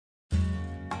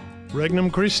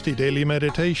Regnum Christi Daily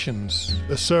Meditations,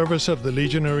 the service of the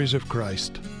Legionaries of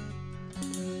Christ.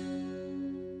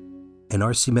 An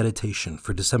RC Meditation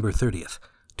for December 30th,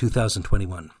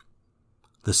 2021,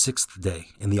 the 6th day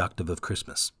in the octave of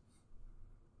Christmas.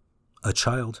 A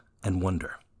Child and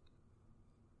Wonder.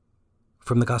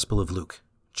 From the Gospel of Luke,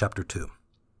 chapter 2.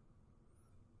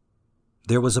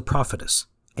 There was a prophetess,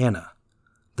 Anna,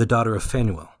 the daughter of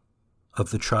Phanuel,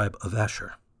 of the tribe of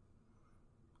Asher.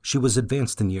 She was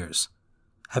advanced in years,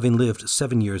 having lived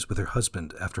 7 years with her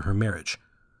husband after her marriage,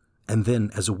 and then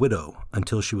as a widow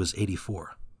until she was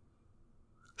 84.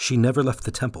 She never left the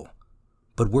temple,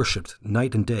 but worshipped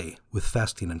night and day with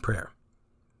fasting and prayer.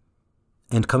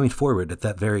 And coming forward at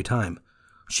that very time,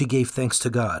 she gave thanks to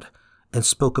God and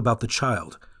spoke about the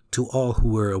child to all who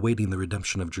were awaiting the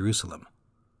redemption of Jerusalem.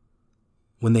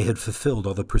 When they had fulfilled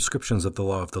all the prescriptions of the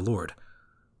law of the Lord,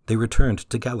 they returned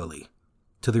to Galilee,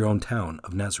 to their own town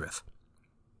of Nazareth.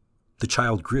 The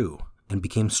child grew and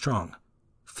became strong,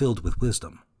 filled with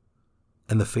wisdom,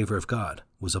 and the favor of God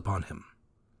was upon him.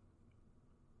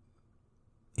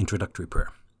 Introductory Prayer.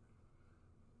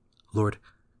 Lord,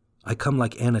 I come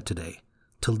like Anna today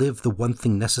to live the one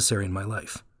thing necessary in my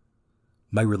life,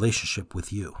 my relationship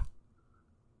with you.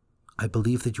 I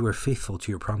believe that you are faithful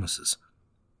to your promises.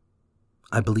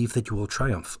 I believe that you will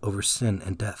triumph over sin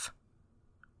and death.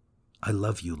 I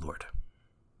love you, Lord.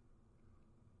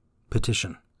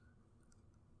 Petition.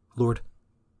 Lord,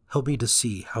 help me to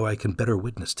see how I can better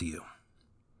witness to you.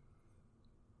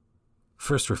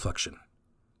 First reflection.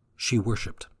 She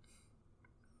worshipped.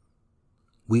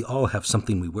 We all have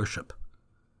something we worship.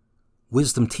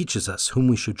 Wisdom teaches us whom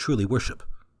we should truly worship,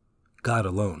 God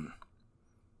alone.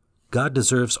 God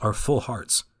deserves our full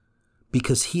hearts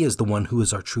because He is the one who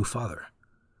is our true Father.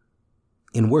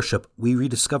 In worship, we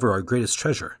rediscover our greatest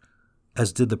treasure,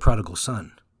 as did the prodigal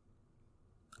son.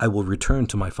 I will return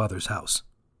to my Father's house.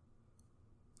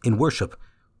 In worship,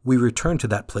 we return to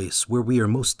that place where we are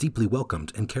most deeply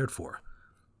welcomed and cared for,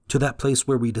 to that place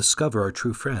where we discover our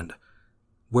true friend,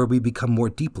 where we become more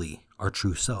deeply our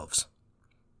true selves.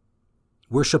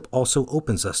 Worship also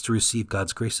opens us to receive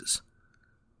God's graces.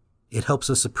 It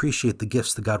helps us appreciate the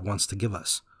gifts that God wants to give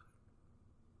us.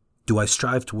 Do I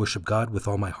strive to worship God with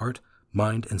all my heart,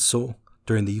 mind, and soul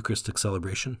during the Eucharistic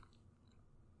celebration?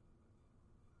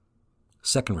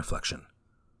 Second reflection.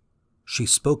 She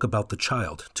spoke about the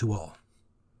child to all.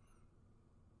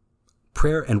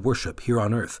 Prayer and worship here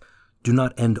on earth do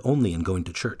not end only in going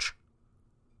to church.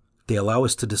 They allow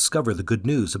us to discover the good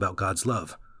news about God's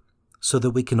love, so that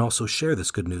we can also share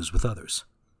this good news with others.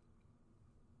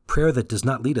 Prayer that does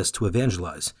not lead us to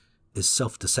evangelize is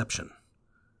self-deception.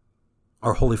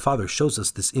 Our Holy Father shows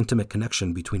us this intimate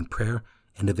connection between prayer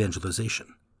and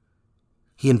evangelization.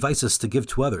 He invites us to give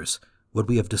to others what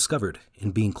we have discovered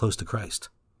in being close to Christ.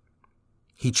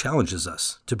 He challenges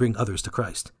us to bring others to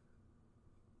Christ.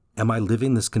 Am I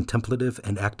living this contemplative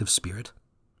and active spirit?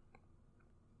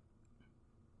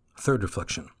 Third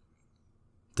reflection.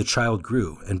 The child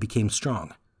grew and became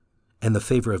strong, and the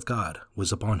favor of God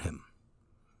was upon him.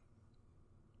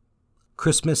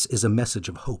 Christmas is a message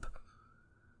of hope.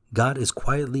 God is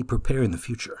quietly preparing the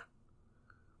future.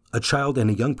 A child and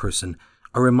a young person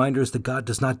are reminders that God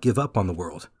does not give up on the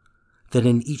world, that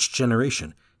in each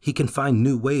generation He can find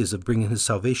new ways of bringing His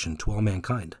salvation to all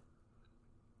mankind.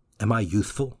 Am I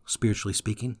youthful, spiritually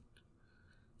speaking?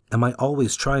 Am I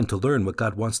always trying to learn what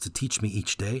God wants to teach me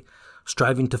each day,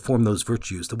 striving to form those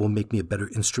virtues that will make me a better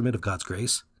instrument of God's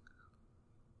grace?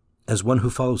 As one who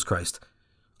follows Christ,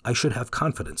 I should have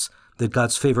confidence that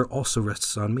God's favor also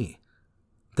rests on me,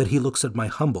 that He looks at my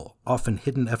humble, often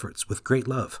hidden efforts with great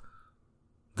love,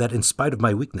 that in spite of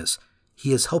my weakness,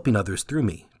 He is helping others through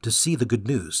me to see the good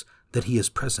news that He is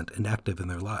present and active in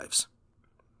their lives.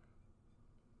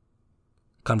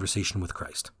 Conversation with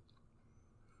Christ.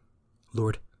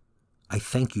 Lord, I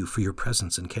thank you for your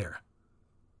presence and care.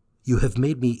 You have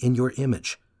made me in your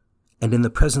image, and in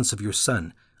the presence of your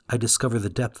Son, I discover the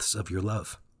depths of your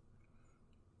love.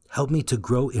 Help me to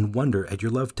grow in wonder at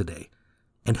your love today,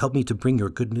 and help me to bring your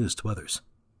good news to others.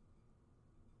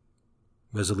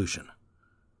 Resolution.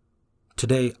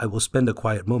 Today I will spend a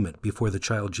quiet moment before the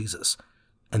child Jesus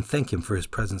and thank Him for His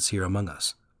presence here among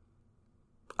us.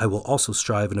 I will also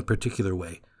strive in a particular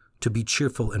way to be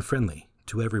cheerful and friendly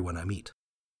to everyone I meet.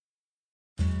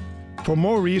 For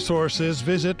more resources,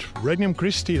 visit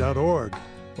regnumchristi.org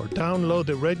or download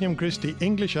the Regnum Christi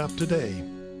English app today.